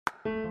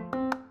Hello,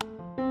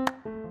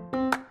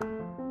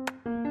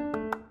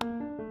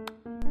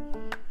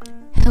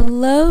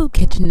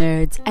 kitchen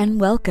nerds,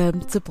 and welcome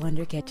to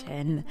Blender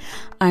Kitchen.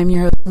 I'm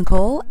your host,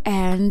 Nicole,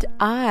 and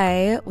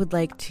I would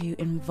like to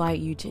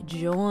invite you to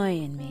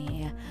join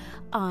me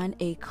on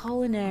a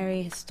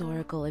culinary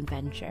historical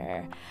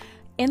adventure.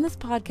 In this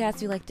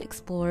podcast, we like to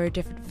explore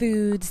different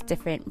foods,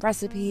 different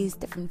recipes,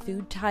 different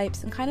food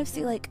types, and kind of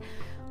see,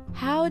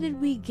 how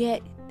did we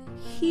get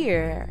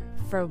here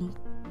from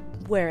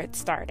where it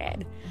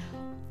started?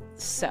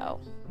 So,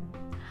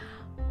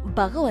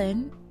 buckle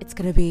in. It's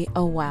going to be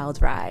a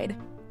wild ride.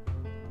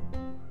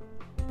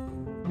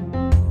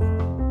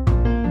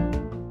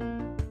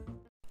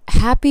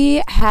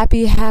 Happy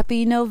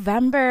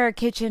November,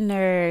 kitchen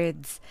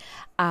nerds.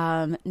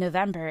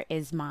 November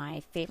is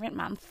my favorite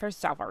month for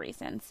several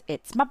reasons.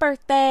 It's my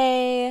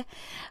birthday.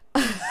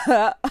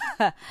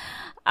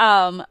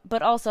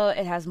 But also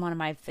it has one of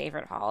my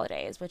favorite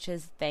holidays, which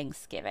is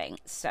Thanksgiving.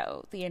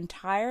 So the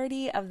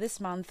entirety of this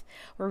month,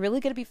 we're really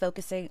going to be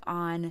focusing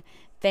on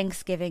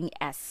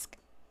Thanksgiving-esque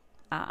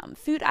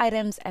food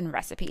items and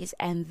recipes.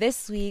 And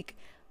this week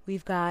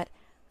we've got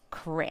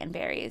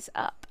cranberries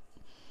up.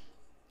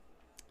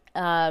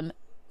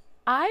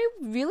 I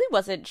really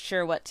wasn't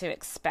sure what to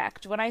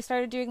expect when I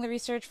started doing the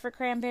research for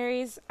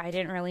cranberries. I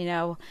didn't really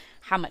know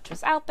how much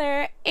was out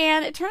there,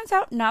 and it turns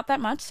out not that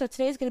much. So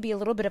today's going to be a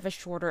little bit of a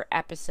shorter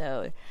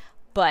episode,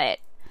 but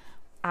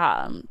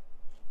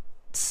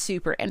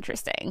super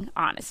interesting,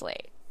 honestly.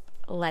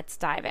 Let's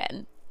dive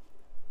in.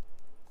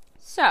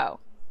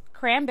 So,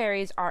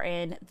 cranberries are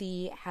in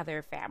the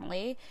heather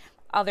family.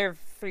 Other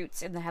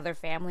fruits in the heather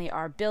family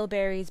are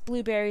bilberries,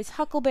 blueberries,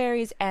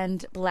 huckleberries,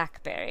 and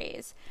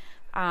blackberries.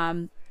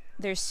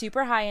 They're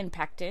super high in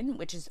pectin,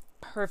 which is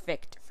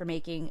perfect for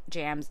making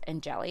jams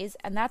and jellies.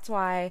 And that's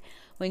why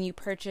when you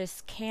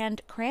purchase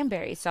canned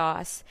cranberry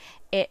sauce,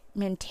 it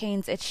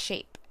maintains its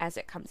shape as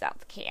it comes out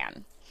the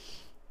can.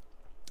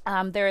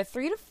 There are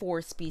 3 to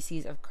 4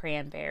 species of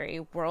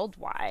cranberry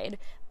worldwide,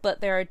 but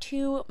there are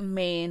 2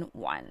 main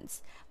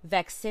ones.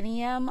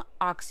 Vaccinium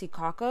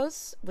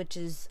oxycoccos, which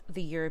is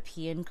the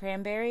European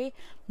cranberry,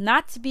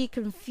 not to be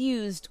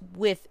confused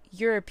with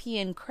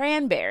European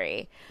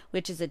cranberry,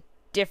 which is a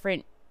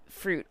different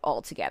fruit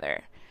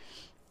altogether.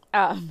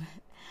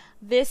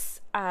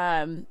 This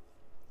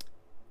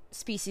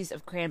species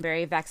of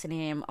cranberry,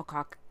 Vaccinium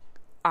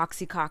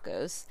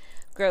oxycoccos,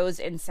 grows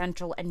in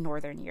Central and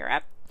Northern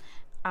Europe.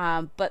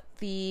 But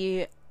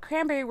the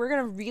cranberry we're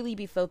going to really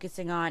be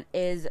focusing on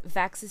is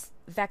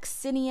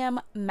Vaccinium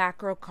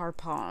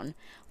macrocarpone,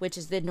 which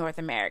is the North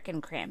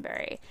American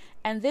cranberry.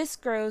 And this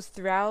grows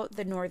throughout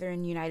the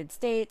northern United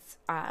States,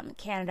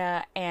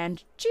 Canada,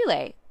 and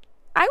Chile.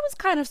 I was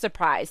kind of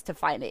surprised to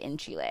find it in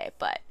Chile,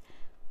 but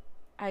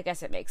I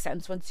guess it makes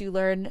sense once you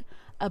learn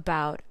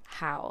about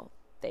how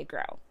they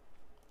grow.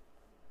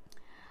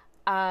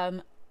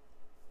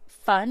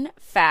 Fun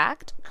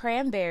fact,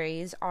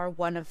 cranberries are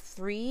one of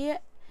 3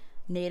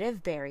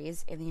 native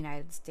berries in the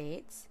United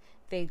States.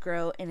 They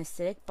grow in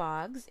acidic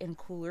bogs in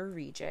cooler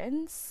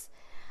regions,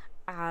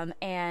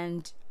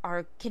 and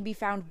can be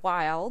found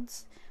wild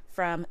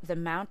from the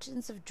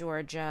mountains of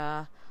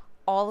Georgia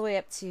all the way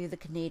up to the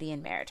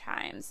Canadian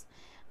Maritimes.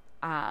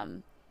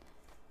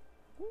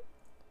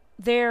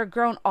 They're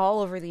grown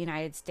all over the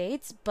United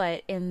States,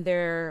 but in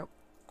their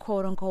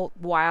quote-unquote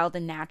wild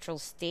and natural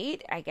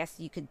state, I guess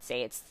you could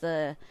say it's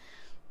the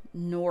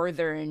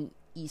northern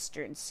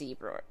eastern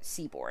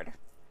seaboard.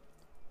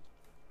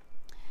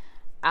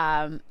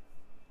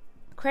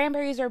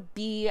 Cranberries are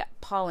bee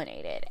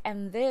pollinated,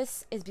 and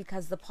this is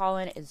because the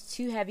pollen is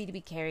too heavy to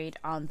be carried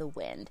on the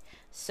wind.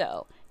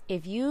 So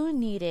if you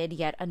needed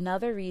yet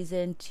another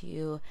reason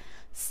to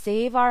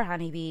save our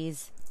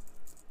honeybees,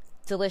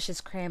 delicious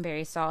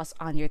cranberry sauce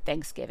on your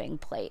Thanksgiving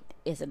plate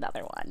is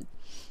another one.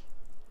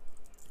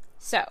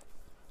 So,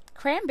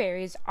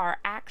 cranberries are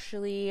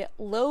actually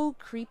low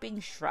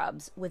creeping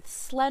shrubs with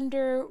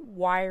slender,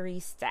 wiry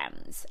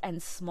stems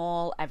and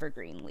small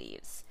evergreen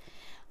leaves.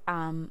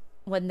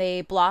 When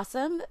they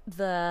blossom,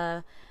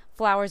 the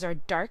flowers are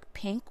dark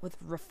pink with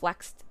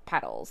reflexed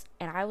petals.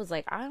 And I was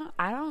like, I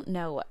don't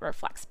know what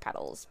reflexed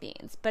petals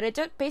means, but it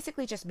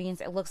basically just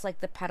means it looks like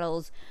the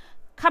petals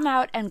come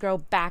out and grow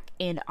back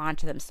in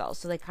onto themselves.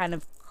 So they kind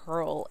of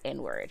curl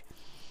inward.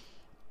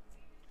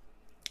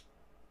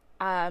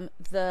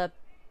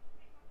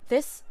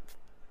 This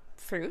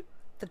fruit,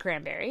 the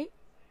cranberry,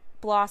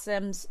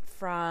 blossoms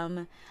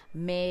from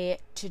May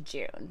to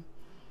June.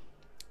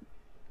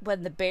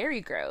 When the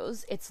berry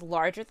grows, it's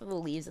larger than the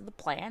leaves of the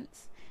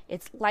plant.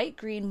 It's light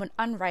green when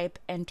unripe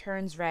and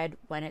turns red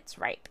when it's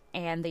ripe.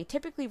 And they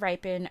typically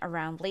ripen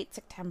around late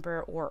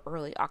September or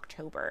early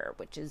October,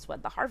 which is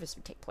when the harvest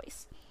would take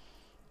place.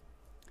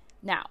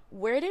 Now,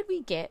 where did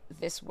we get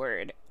this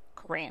word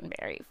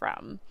cranberry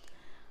from?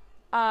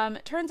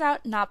 Turns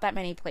out not that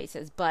many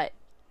places, but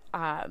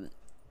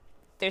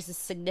there's a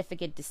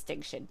significant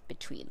distinction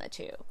between the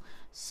two.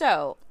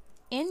 So,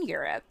 in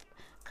Europe,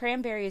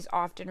 Cranberry is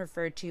often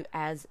referred to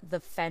as the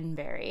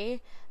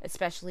fenberry,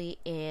 especially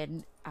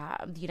in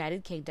the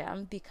United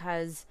Kingdom,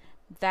 because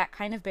that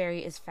kind of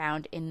berry is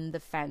found in the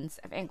fens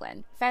of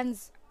England.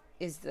 Fens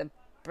is the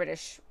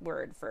British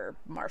word for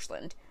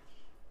marshland.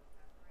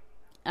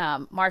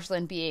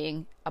 Marshland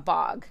being a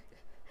bog.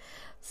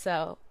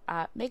 So,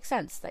 makes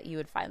sense that you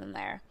would find them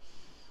there.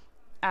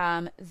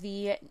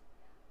 The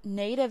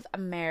Native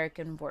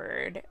American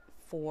word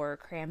for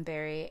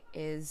cranberry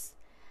is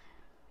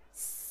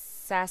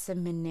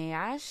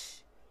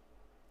Sassaminash.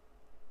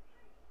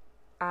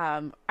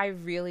 I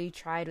really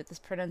tried with this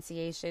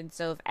pronunciation,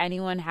 so if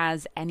anyone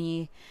has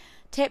any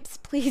tips,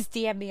 please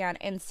DM me on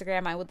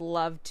Instagram. I would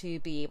love to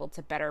be able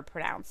to better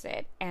pronounce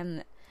it.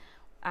 And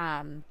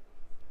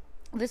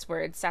this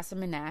word,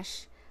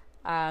 Sassaminash,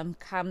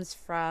 comes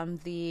from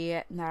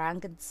the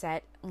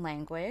Narragansett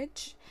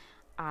language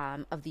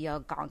of the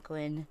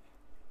Algonquin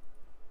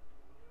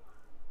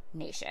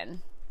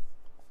Nation.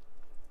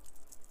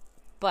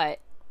 But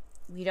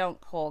we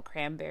don't call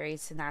cranberry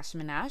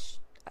Sinashminash.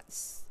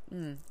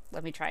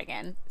 Let me try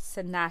again.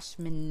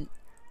 Sinashminash.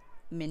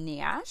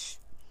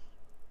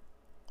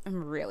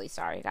 I'm really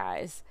sorry,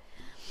 guys.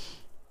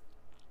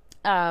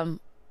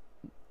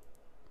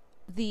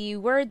 The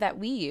word that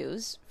we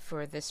use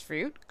for this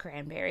fruit,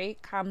 cranberry,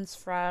 comes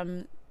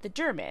from the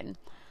German,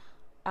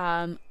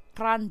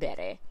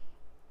 Cranberry,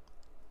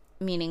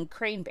 meaning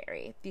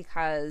craneberry,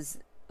 because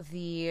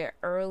the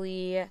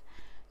early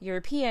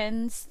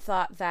Europeans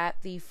thought that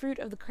the fruit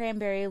of the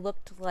cranberry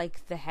looked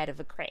like the head of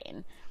a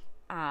crane,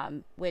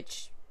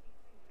 which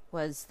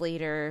was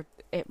later,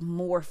 it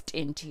morphed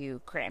into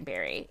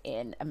cranberry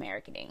in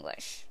American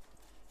English.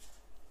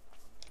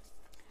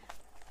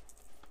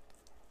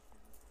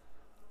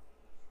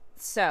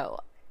 So,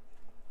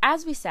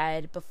 as we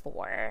said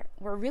before,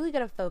 we're really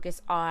going to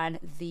focus on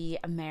the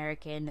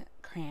American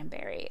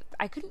cranberry.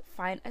 I couldn't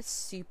find a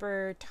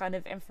super ton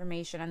of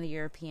information on the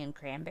European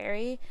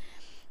cranberry,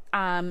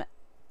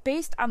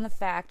 based on the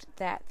fact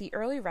that the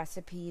early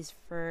recipes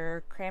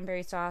for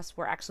cranberry sauce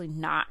were actually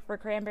not for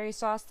cranberry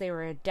sauce. They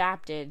were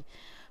adapted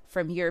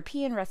from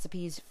European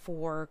recipes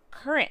for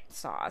currant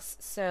sauce.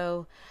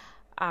 So,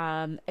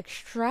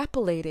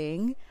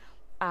 extrapolating,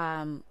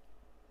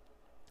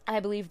 I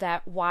believe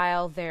that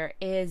while there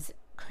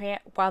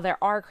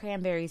are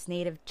cranberries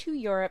native to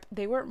Europe,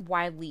 they weren't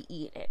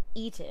widely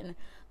eaten.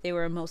 They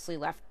were mostly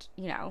left,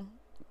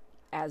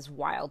 as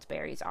wild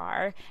berries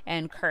are,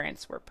 and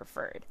currants were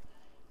preferred.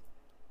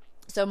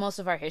 So most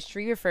of our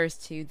history refers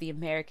to the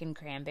American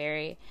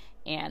cranberry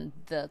and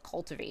the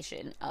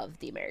cultivation of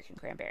the American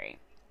cranberry.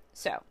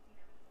 So,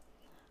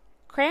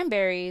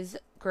 cranberries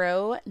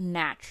grow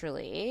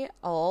naturally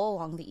all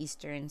along the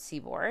eastern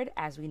seaboard,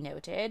 as we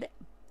noted,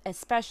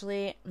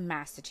 especially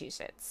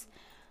Massachusetts.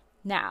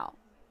 Now,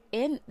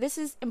 this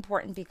is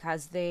important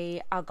because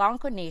the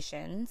Algonquin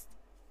nations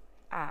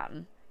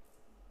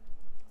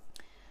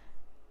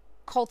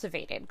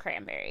cultivated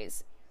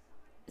cranberries.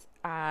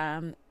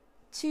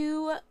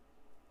 Two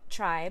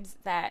tribes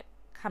that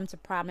come to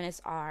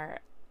prominence are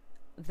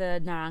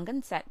the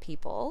Narragansett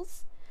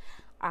peoples.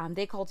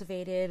 They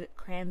cultivated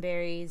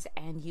cranberries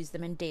and used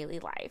them in daily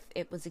life.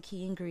 It was a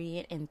key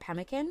ingredient in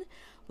pemmican,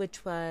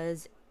 which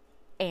was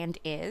and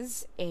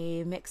is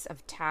a mix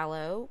of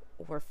tallow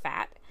or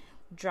fat,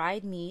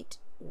 dried meat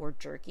or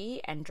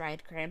jerky, and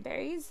dried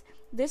cranberries.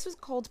 This was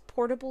called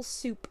portable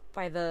soup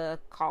by the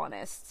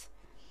colonists.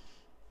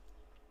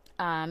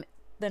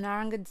 The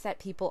Narragansett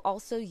people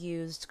also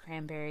used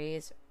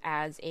cranberries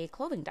as a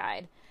clothing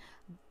dye.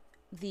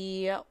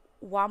 The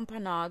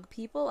Wampanoag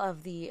people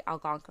of the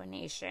Algonquin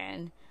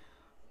Nation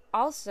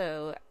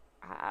also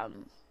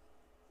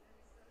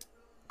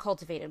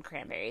cultivated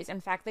cranberries.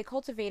 In fact, they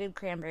cultivated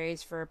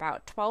cranberries for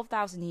about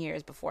 12,000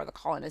 years before the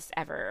colonists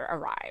ever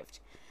arrived.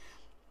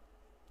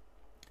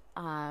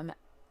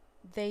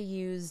 They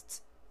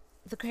used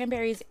the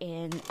cranberries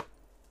in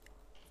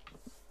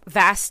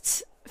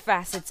vast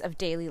facets of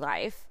daily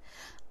life,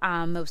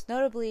 most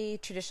notably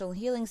traditional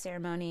healing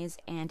ceremonies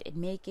and in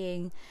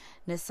making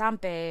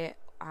nasampe,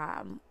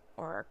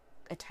 or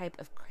a type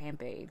of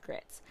cranberry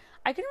grits.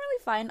 I couldn't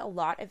really find a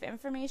lot of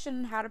information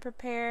on how to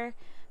prepare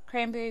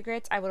cranberry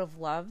grits. I would have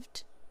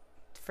loved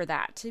for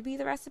that to be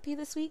the recipe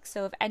this week.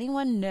 So if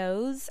anyone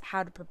knows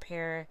how to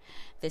prepare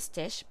this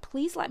dish,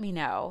 please let me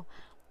know.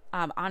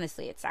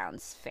 Honestly, it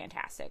sounds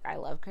fantastic. I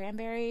love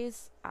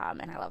cranberries,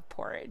 and I love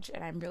porridge,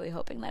 and I'm really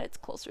hoping that it's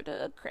closer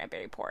to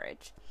cranberry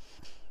porridge.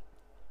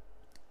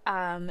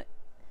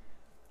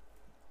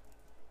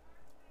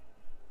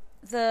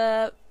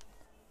 The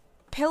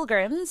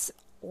Pilgrims,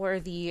 or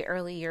the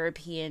early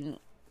European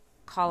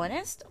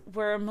colonists,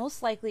 were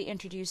most likely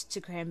introduced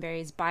to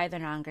cranberries by the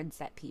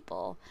Narragansett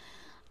people.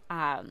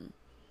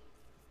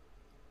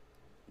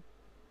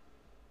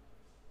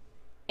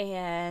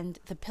 And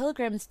the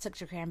Pilgrims took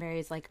to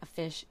cranberries like a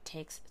fish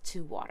takes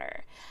to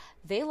water.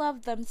 They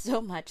loved them so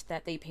much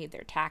that they paid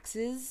their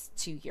taxes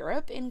to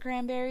Europe in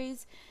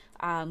cranberries.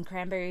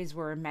 Cranberries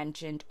were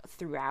mentioned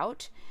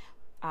throughout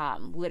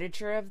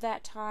literature of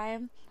that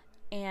time.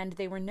 and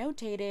they were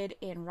notated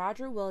in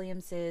Roger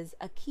Williams's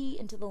A Key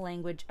into the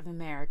Language of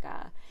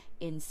America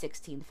in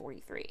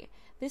 1643.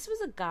 This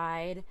was a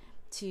guide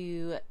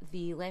to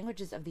the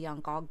languages of the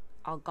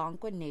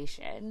Algonquin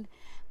Nation,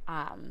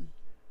 and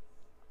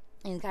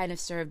kind of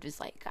served as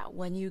like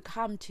when you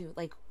come to,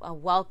 like, a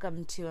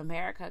welcome to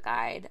America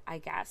guide, I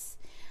guess.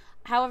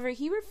 However,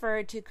 he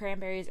referred to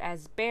cranberries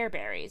as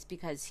bearberries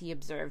because he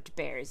observed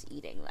bears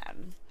eating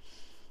them.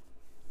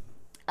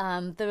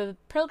 The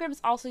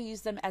Pilgrims also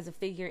used them as a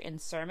figure in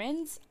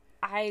sermons.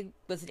 I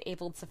wasn't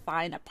able to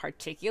find a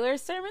particular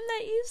sermon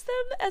that used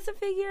them as a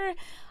figure,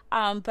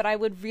 but I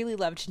would really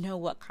love to know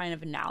what kind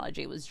of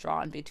analogy was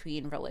drawn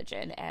between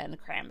religion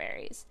and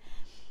cranberries.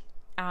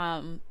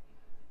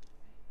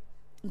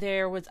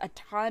 There was a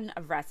ton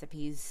of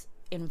recipes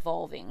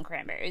involving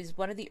cranberries.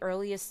 One of the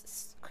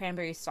earliest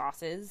cranberry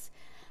sauces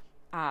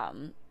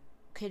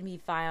could be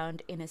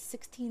found in a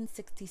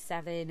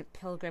 1667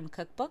 Pilgrim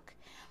cookbook,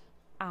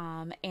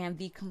 and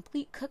the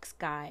Complete Cook's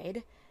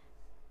Guide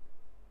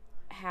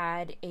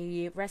had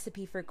a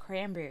recipe for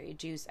cranberry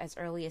juice as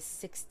early as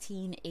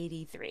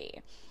 1683.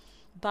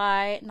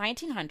 By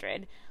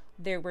 1900,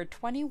 there were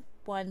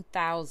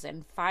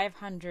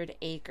 21,500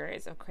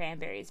 acres of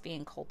cranberries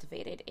being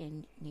cultivated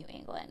in New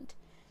England.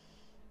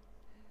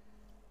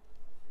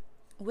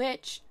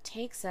 Which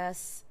takes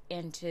us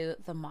into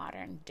the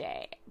modern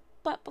day.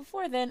 But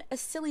before then, a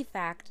silly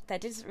fact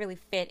that doesn't really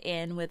fit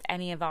in with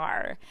any of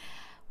our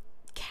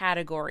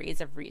categories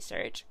of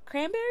research.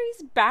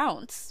 Cranberries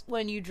bounce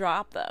when you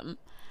drop them.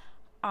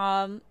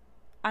 I'm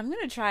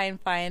going to try and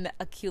find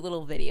a cute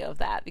little video of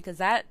that because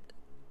that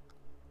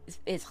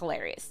is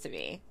hilarious to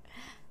me.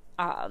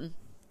 I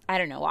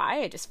don't know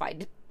why, I just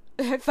find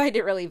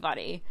it really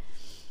funny.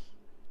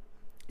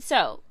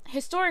 So,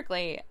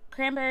 historically,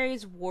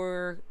 cranberries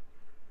were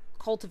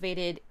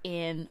cultivated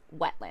in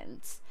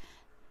wetlands.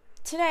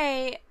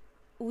 Today,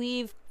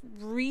 we've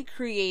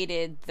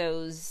recreated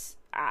those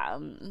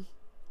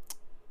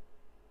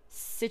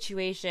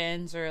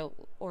situations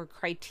or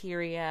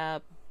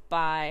criteria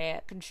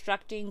by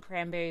constructing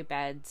cranberry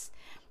beds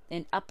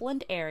in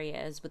upland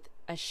areas with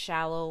a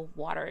shallow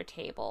water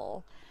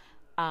table.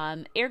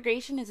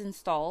 Irrigation is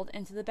installed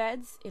into the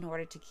beds in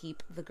order to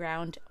keep the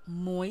ground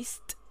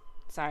moist.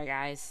 Sorry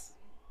guys,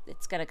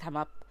 it's gonna come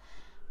up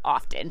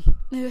often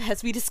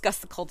as we discuss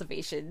the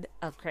cultivation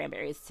of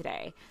cranberries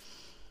today.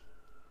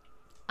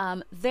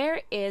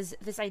 There is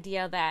this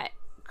idea that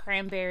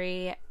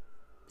cranberries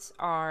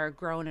are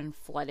grown in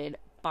flooded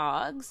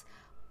bogs,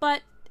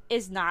 but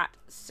is not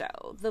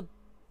so. The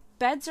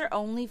beds are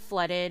only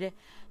flooded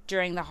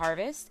during the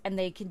harvest, and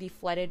they can be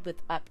flooded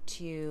with up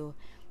to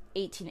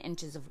 18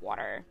 inches of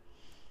water.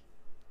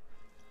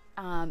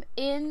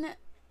 In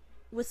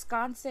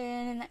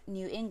Wisconsin,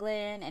 New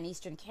England, and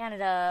Eastern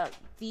Canada,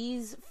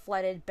 these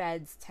flooded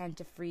beds tend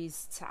to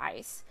freeze to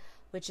ice,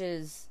 which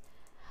is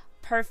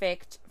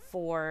perfect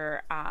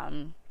for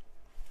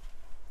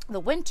the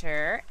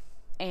winter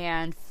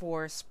and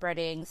for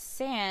spreading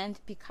sand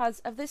because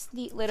of this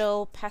neat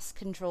little pest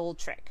control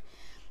trick.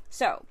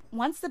 So,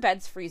 once the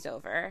beds freeze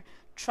over,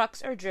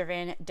 trucks are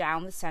driven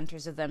down the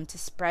centers of them to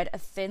spread a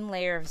thin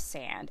layer of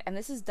sand, and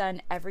this is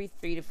done every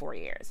 3 to 4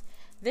 years.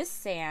 This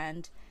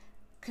sand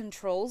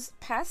controls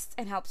pests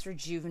and helps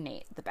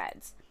rejuvenate the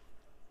beds.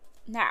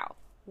 Now,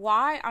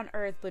 why on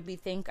earth would we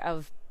think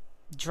of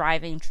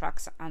driving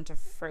trucks onto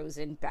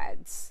frozen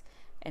beds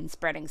and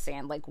spreading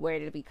sand? Like, where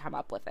did we come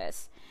up with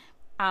this?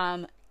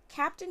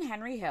 Captain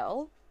Henry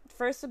Hill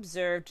first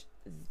observed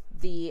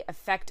the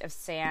effect of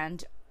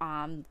sand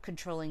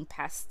controlling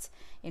pests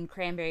in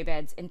cranberry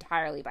beds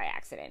entirely by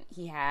accident.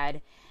 He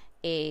had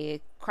a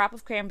crop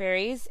of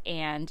cranberries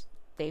and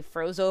they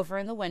froze over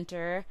in the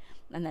winter,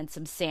 and then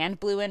some sand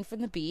blew in from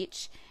the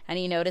beach, and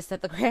he noticed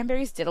that the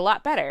cranberries did a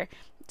lot better.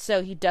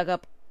 So he dug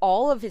up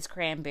all of his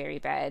cranberry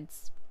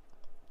beds,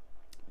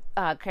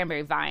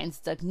 cranberry vines,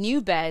 dug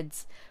new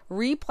beds,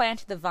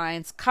 replanted the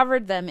vines,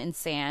 covered them in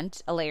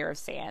sand, a layer of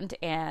sand,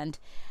 and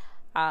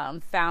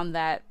found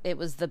that it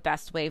was the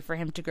best way for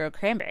him to grow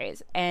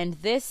cranberries. And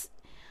this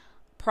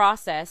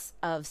process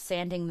of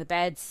sanding the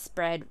beds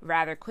spread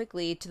rather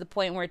quickly to the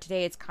point where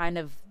today it's kind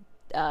of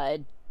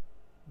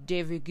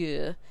de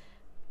rigueur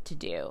to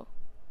do.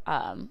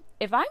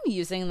 If I'm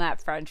using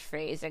that French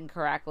phrase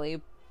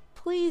incorrectly,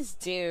 please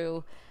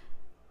do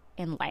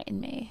enlighten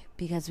me,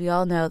 because we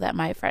all know that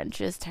my French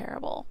is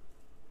terrible.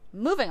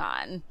 Moving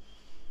on.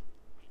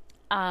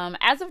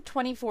 As of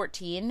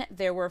 2014,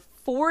 there were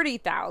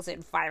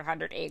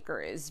 40,500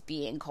 acres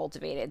being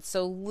cultivated.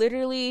 So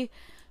literally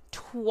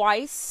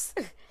twice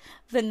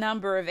the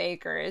number of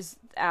acres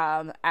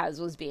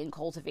as was being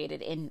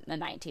cultivated in the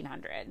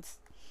 1900s.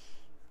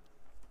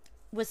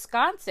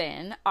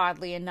 Wisconsin,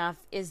 oddly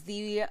enough, is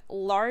the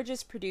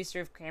largest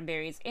producer of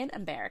cranberries in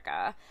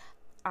America.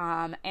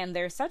 And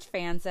they're such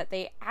fans that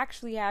they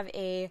actually have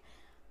a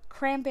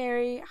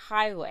cranberry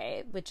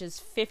highway, which is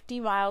 50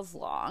 miles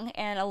long,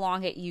 and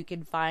along it you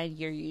can find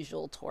your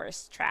usual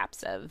tourist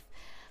traps of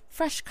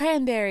fresh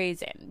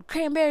cranberries and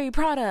cranberry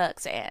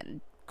products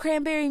and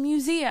cranberry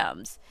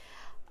museums.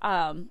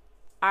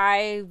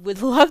 I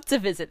would love to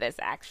visit this,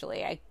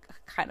 actually. I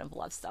kind of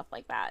love stuff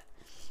like that.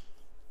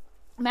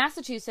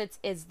 Massachusetts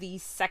is the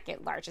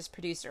second largest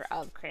producer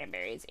of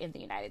cranberries in the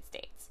United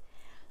States.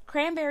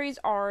 Cranberries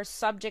are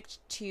subject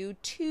to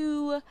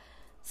two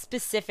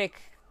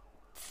specific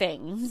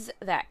things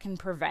that can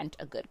prevent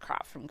a good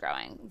crop from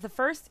growing. The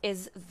first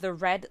is the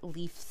red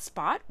leaf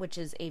spot, which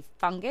is a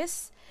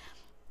fungus.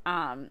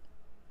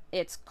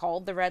 It's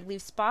called the red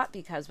leaf spot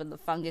because when the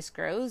fungus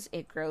grows,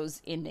 it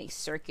grows in a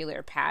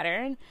circular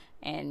pattern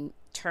and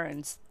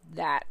turns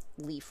that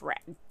leaf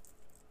red.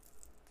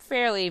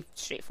 Fairly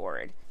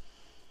straightforward.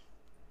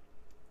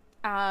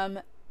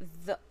 The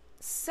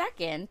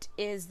second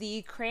is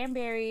the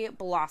cranberry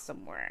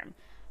blossom worm.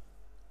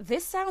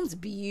 This sounds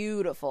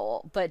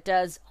beautiful, but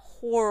does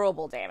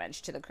horrible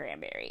damage to the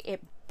cranberry.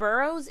 It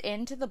burrows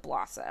into the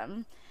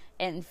blossom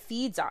and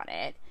feeds on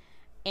it.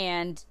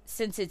 And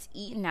since it's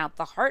eaten out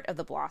the heart of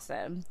the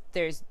blossom,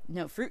 there's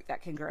no fruit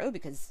that can grow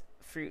because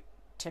fruit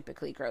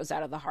typically grows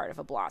out of the heart of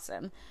a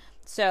blossom.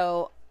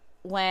 So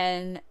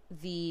when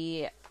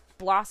the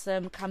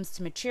blossom comes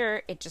to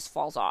mature, it just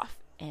falls off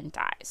and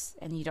dies.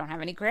 And you don't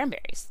have any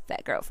cranberries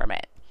that grow from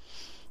it,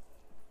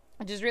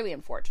 which is really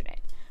unfortunate.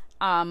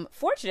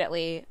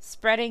 Fortunately,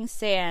 spreading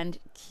sand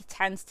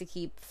tends to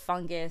keep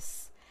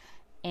fungus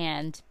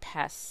and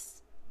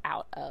pests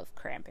out of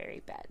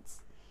cranberry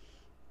beds.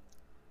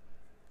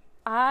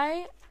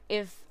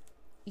 If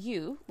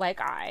you,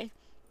 like I,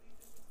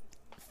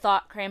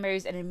 thought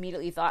cranberries and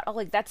immediately thought, oh,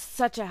 like, that's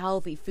such a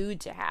healthy food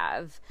to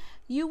have,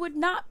 you would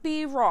not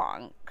be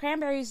wrong.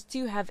 Cranberries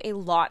do have a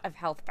lot of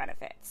health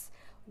benefits.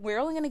 We're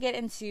only going to get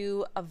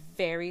into a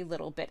very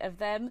little bit of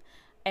them,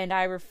 and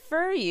I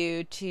refer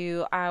you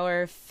to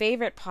our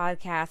favorite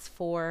podcast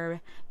for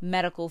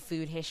medical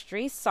food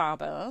history,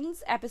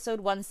 Sawbones.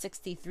 Episode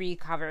 163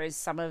 covers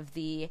some of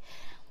the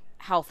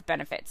health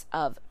benefits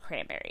of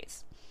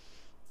cranberries.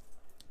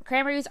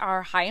 Cranberries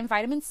are high in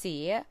vitamin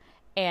C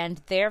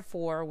and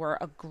therefore were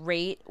a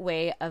great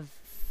way of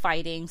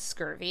fighting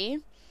scurvy.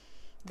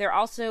 They're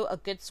also a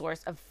good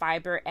source of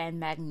fiber and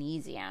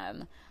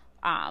magnesium,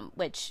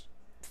 which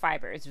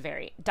fiber is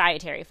very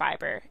dietary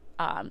fiber,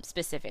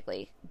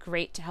 specifically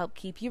great to help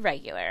keep you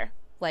regular,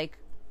 like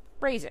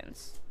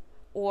raisins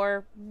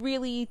or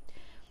really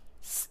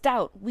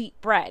stout wheat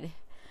bread.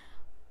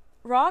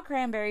 Raw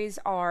cranberries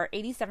are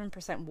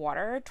 87%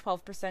 water,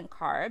 12%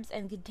 carbs,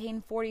 and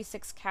contain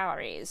 46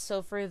 calories.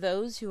 So for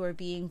those who are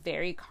being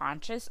very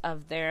conscious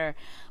of their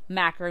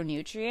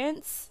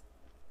macronutrients,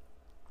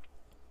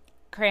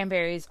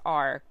 cranberries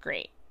are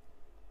great.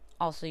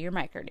 Also your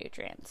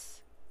micronutrients,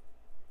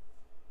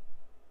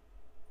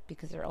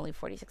 because they're only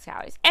 46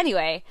 calories.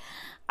 Anyway,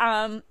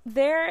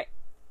 there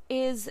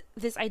is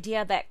this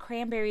idea that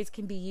cranberries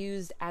can be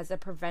used as a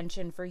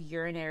prevention for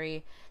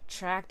urinary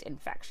tract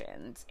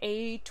infections.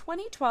 A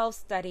 2012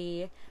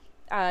 study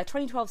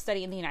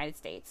in the United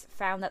States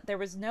found that there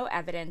was no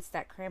evidence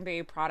that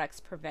cranberry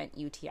products prevent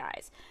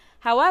UTIs.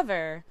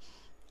 However,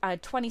 a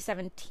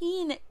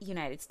 2017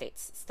 United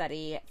States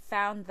study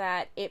found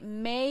that it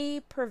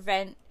may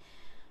prevent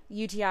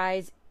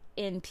UTIs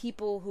in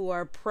people who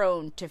are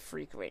prone to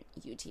frequent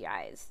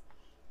UTIs.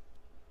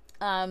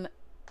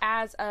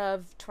 As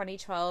of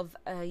 2012,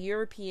 a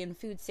European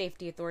Food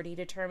Safety Authority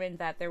determined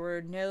that there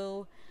were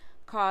no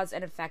cause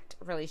and effect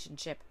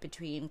relationship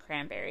between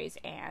cranberries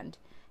and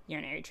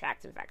urinary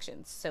tract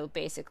infections. So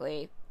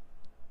basically,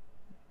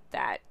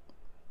 that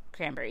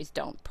cranberries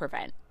don't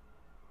prevent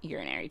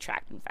urinary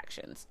tract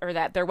infections, or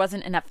that there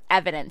wasn't enough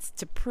evidence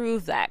to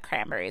prove that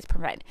cranberries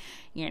prevent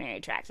urinary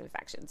tract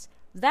infections.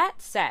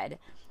 That said,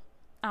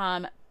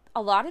 a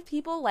lot of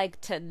people like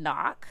to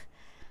knock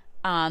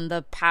on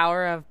the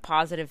power of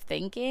positive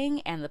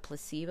thinking and the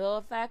placebo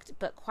effect,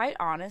 but quite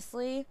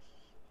honestly,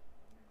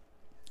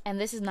 and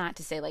this is not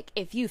to say, like,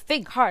 if you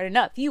think hard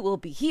enough, you will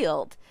be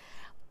healed,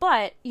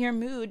 but your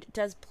mood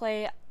does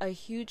play a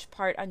huge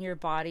part on your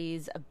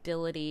body's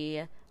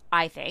ability,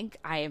 I think.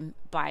 I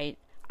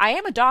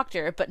am a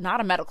doctor, but not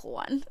a medical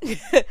one.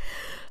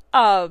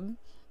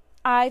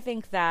 I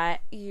think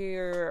that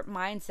your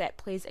mindset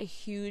plays a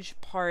huge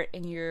part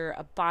in your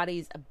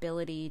body's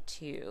ability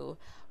to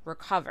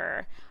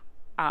recover.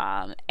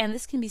 And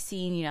this can be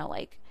seen,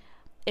 like,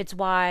 it's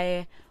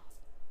why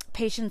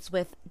patients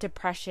with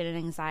depression and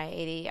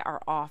anxiety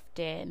are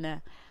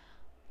often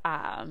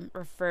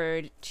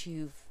referred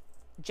to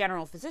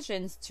general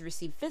physicians to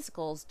receive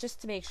physicals,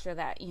 just to make sure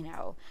that,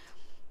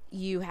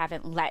 you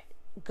haven't let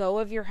go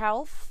of your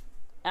health.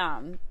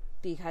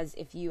 Because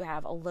if you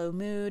have a low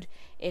mood,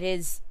 it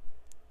is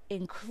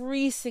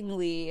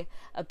increasingly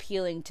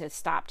appealing to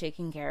stop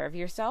taking care of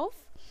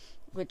yourself,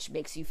 which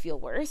makes you feel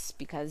worse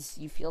because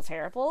you feel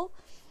terrible.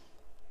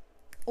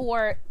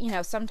 Or,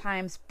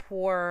 sometimes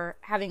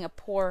having a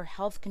poor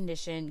health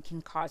condition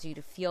can cause you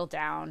to feel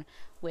down,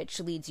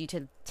 which leads you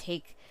to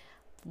take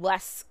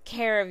less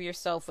care of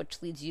yourself,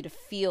 which leads you to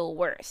feel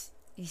worse.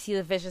 You see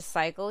the vicious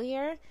cycle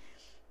here?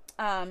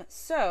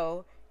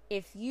 So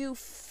if you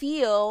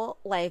feel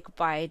like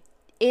by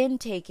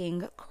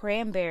intaking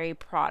cranberry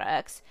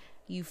products,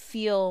 you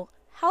feel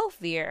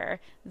healthier,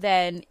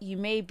 then you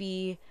may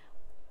be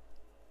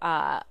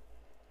a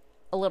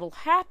little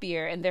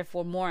happier and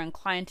therefore more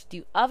inclined to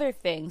do other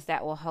things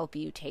that will help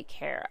you take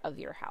care of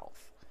your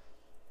health.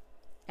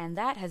 And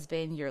that has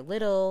been your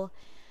little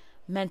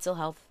mental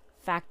health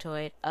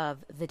factoid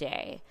of the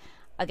day.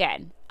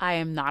 Again, I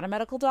am not a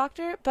medical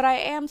doctor, but I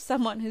am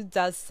someone who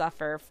does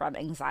suffer from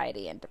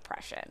anxiety and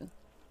depression.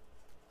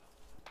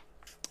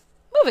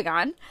 Moving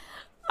on.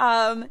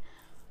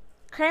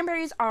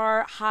 Cranberries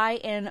are high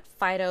in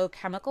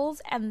phytochemicals,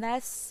 and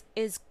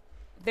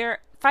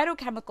their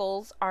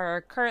phytochemicals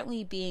are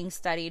currently being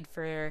studied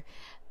for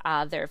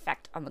their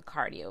effect on the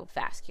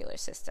cardiovascular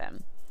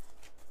system.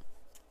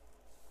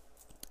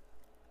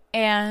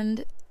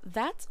 And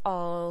that's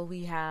all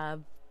we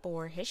have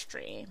for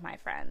history, my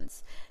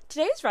friends.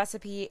 Today's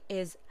recipe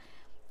is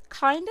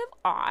kind of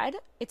odd.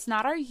 It's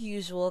not our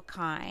usual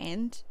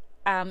kind.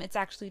 It's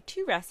actually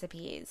 2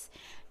 recipes,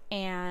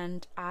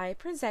 and I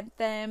present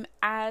them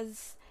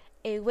as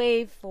a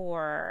way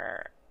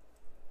for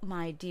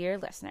my dear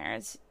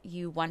listeners,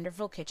 you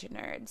wonderful kitchen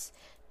nerds,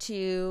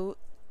 to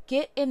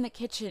get in the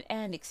kitchen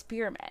and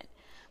experiment.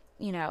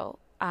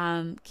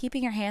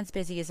 Keeping your hands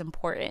busy is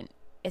important,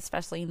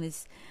 especially in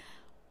these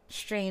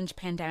strange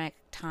pandemic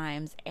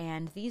times,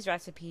 and these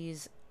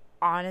recipes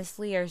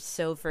honestly are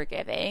so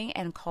forgiving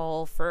and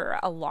call for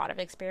a lot of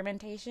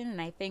experimentation. And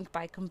I think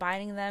by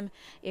combining them,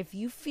 if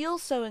you feel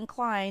so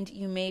inclined,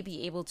 you may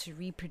be able to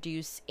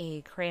reproduce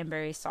a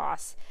cranberry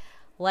sauce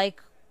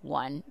like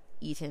one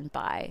eaten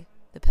by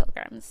the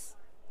Pilgrims.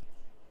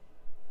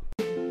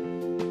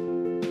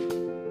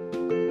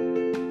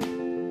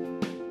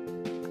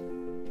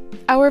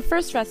 Our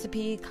first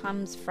recipe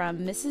comes from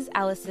Mrs.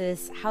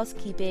 Ellis's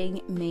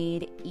Housekeeping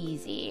Made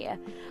Easy,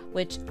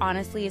 which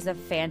honestly is a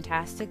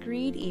fantastic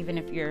read, even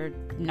if you're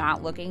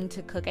not looking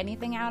to cook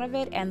anything out of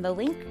it. And the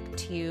link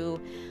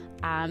to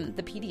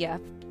the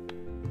PDF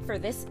for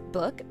this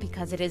book,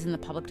 because it is in the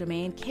public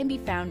domain, can be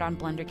found on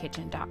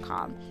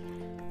blenderkitchen.com.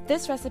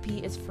 This recipe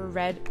is for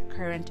red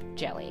currant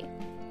jelly.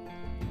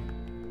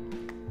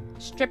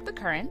 Strip the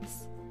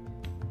currants,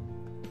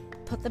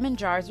 put them in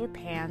jars or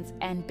pans,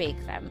 and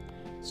bake them.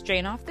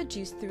 Strain off the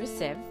juice through a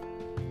sieve,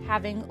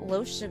 having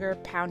low sugar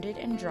pounded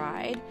and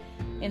dried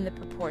in the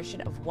proportion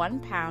of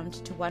 1 pound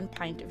to 1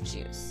 pint of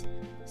juice.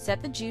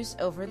 Set the juice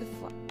over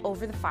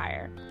the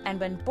fire, and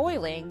when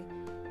boiling,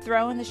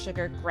 throw in the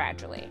sugar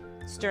gradually,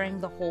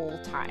 stirring the whole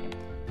time.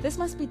 This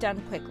must be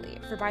done quickly,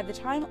 for by the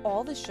time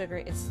all the sugar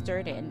is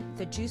stirred in,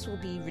 the juice will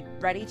be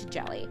ready to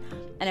jelly,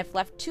 and if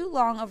left too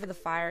long over the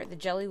fire, the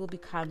jelly will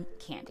become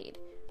candied.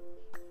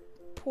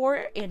 Pour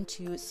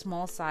into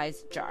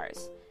small-sized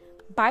jars.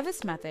 By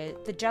this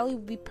method, the jelly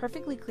will be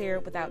perfectly clear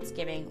without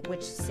skimming,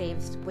 which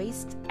saves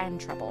waste and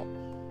trouble.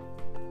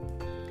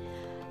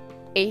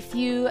 A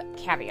few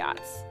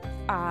caveats.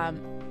 I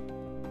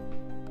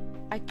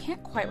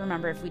can't quite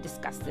remember if we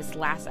discussed this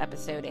last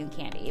episode in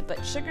Candy,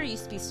 but sugar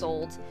used to be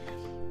sold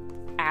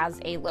as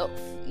a loaf.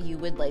 You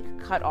would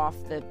cut off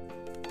the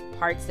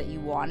parts that you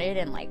wanted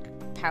and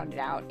pound it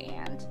out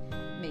and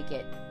make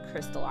it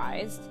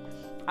crystallized.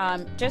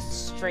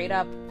 Just straight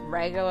up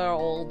regular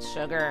old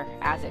sugar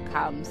as it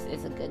comes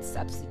is a good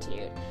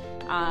substitute.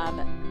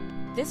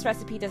 This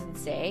recipe doesn't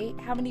say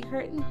how many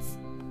curtains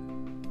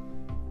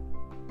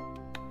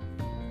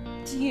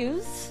to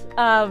use.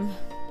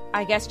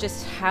 I guess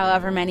just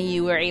however many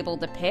you were able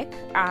to pick.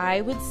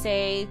 I would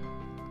say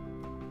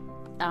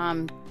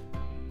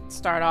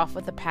start off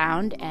with a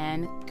pound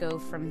and go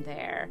from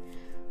there.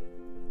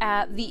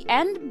 The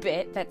end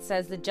bit that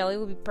says the jelly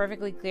will be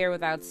perfectly clear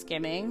without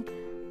skimming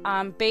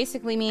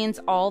basically means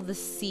all the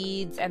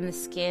seeds and the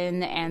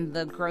skin and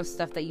the gross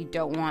stuff that you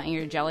don't want in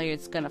your jelly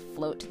is going to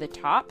float to the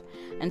top.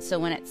 And so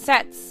when it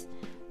sets,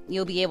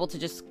 you'll be able to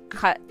just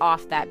cut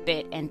off that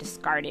bit and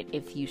discard it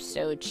if you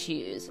so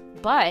choose.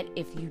 But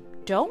if you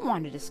don't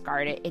want to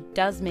discard it, it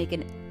does make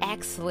an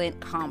excellent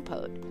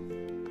compote.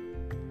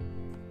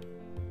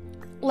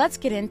 Let's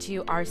get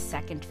into our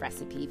second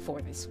recipe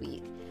for this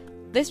week.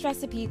 This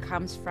recipe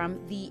comes from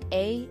the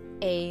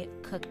AA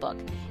Cookbook,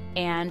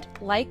 and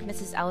like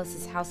Mrs.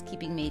 Ellis's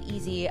Housekeeping Made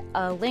Easy,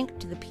 a link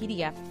to the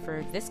PDF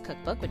for this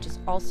cookbook, which is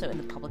also in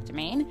the public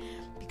domain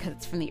because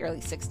it's from the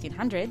early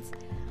 1600s,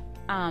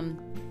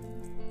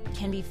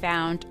 can be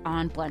found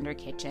on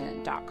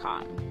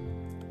blenderkitchen.com.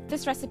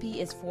 This recipe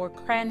is for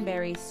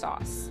cranberry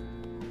sauce.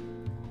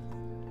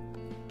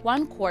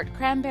 1 quart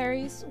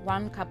cranberries,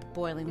 1 cup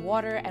boiling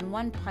water, and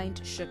 1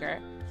 pint sugar.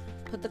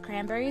 Put the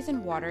cranberries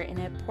and water in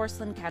a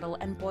porcelain kettle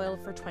and boil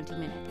for 20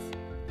 minutes.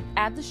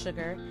 Add the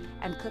sugar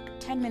and cook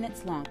 10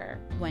 minutes longer.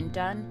 When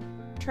done,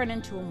 turn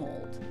into a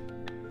mold.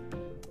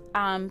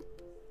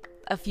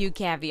 A few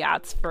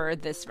caveats for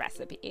this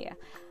recipe.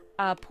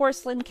 A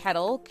porcelain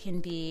kettle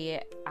can be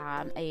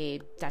a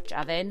Dutch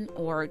oven,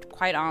 or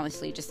quite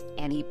honestly, just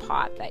any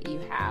pot that you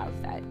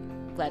have that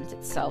lends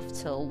itself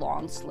to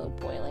long, slow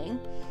boiling.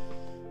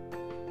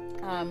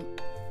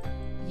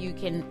 You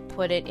can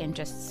put it in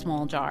just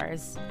small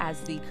jars,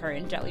 as the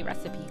currant jelly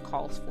recipe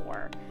calls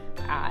for,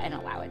 and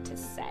allow it to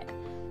set.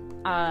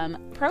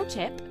 Pro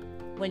tip,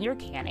 when you're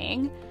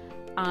canning,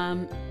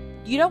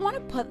 you don't want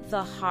to put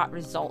the hot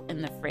result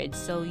in the fridge.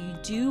 So you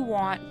do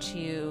want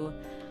to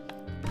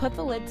put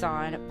the lids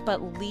on,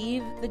 but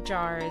leave the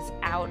jars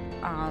out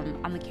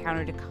on the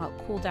counter to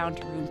cool down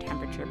to room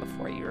temperature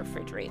before you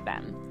refrigerate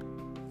them.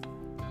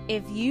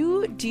 If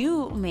you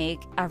do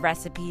make a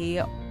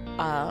recipe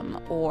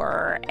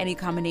or any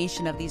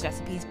combination of these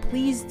recipes,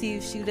 please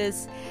do shoot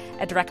us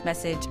a direct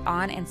message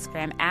on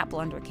Instagram at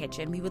Blunder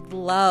Kitchen. We would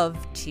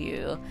love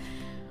to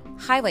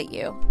highlight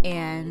you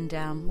and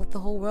let the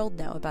whole world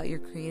know about your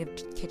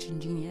creative kitchen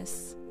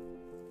genius.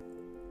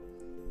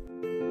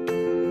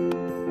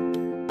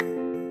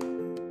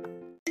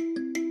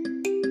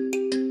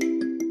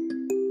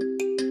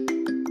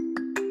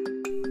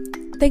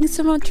 Thanks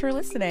so much for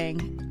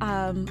listening.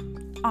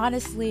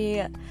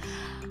 Honestly,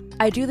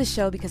 I do the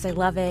show because I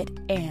love it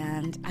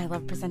and I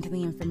love presenting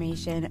the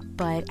information,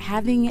 but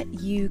having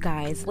you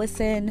guys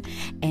listen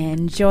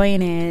and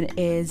join in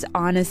is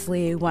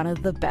honestly one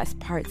of the best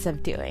parts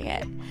of doing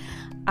it.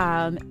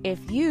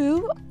 If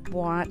you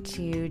want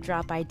to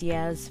drop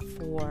ideas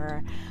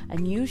for a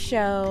new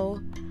show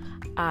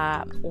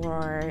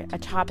or a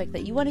topic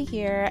that you want to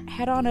hear,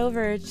 head on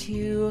over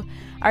to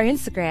our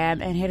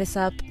Instagram and hit us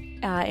up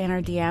in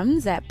our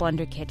DMs at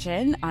Blunder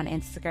Kitchen on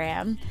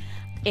Instagram.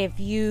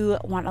 If you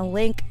want a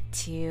link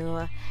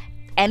to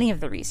any of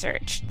the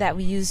research that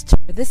we used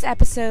for this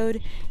episode,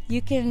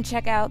 you can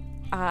check out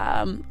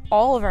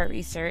all of our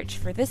research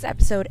for this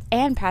episode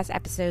and past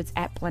episodes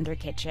at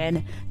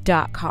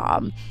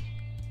blunderkitchen.com.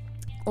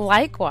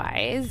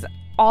 Likewise,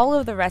 all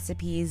of the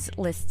recipes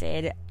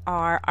listed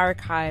are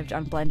archived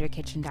on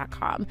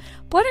blunderkitchen.com.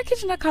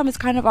 Blunderkitchen.com is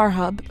kind of our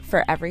hub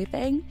for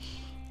everything.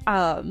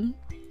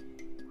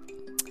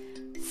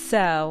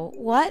 So,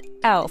 what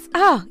else?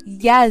 Oh,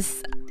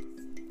 yes.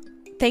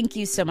 Thank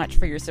you so much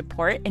for your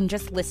support and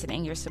just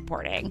listening, you're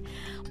supporting.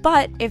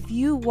 But if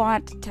you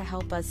want to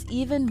help us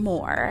even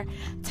more,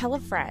 tell a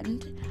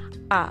friend,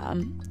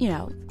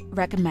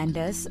 recommend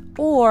us,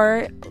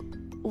 or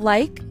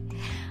rate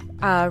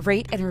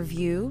and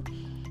review,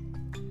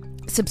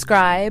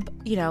 subscribe,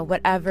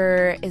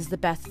 whatever is the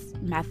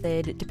best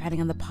method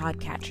depending on the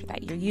podcatcher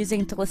that you're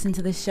using to listen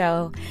to the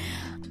show.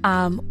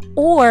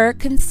 Or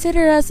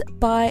consider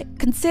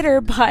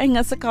buying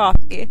us a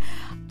coffee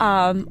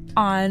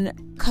on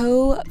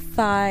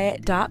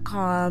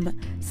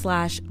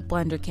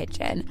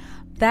ko-fi.com/blunderkitchen.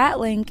 That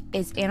link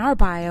is in our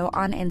bio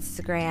on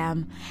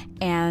Instagram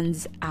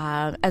and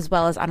as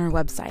well as on our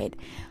website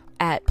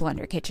at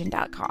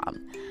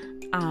blunderkitchen.com.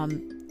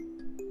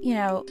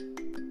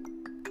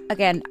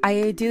 Again,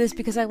 I do this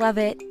because I love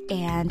it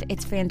and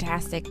it's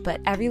fantastic,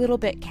 but every little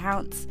bit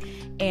counts,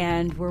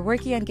 and we're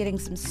working on getting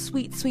some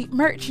sweet, sweet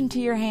merch into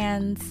your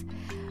hands.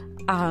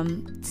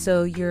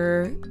 So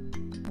your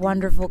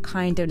wonderful,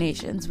 kind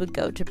donations would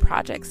go to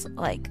projects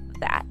like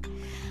that.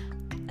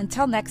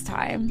 Until next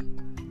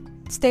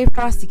time, stay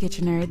frosty,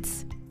 kitchen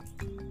nerds.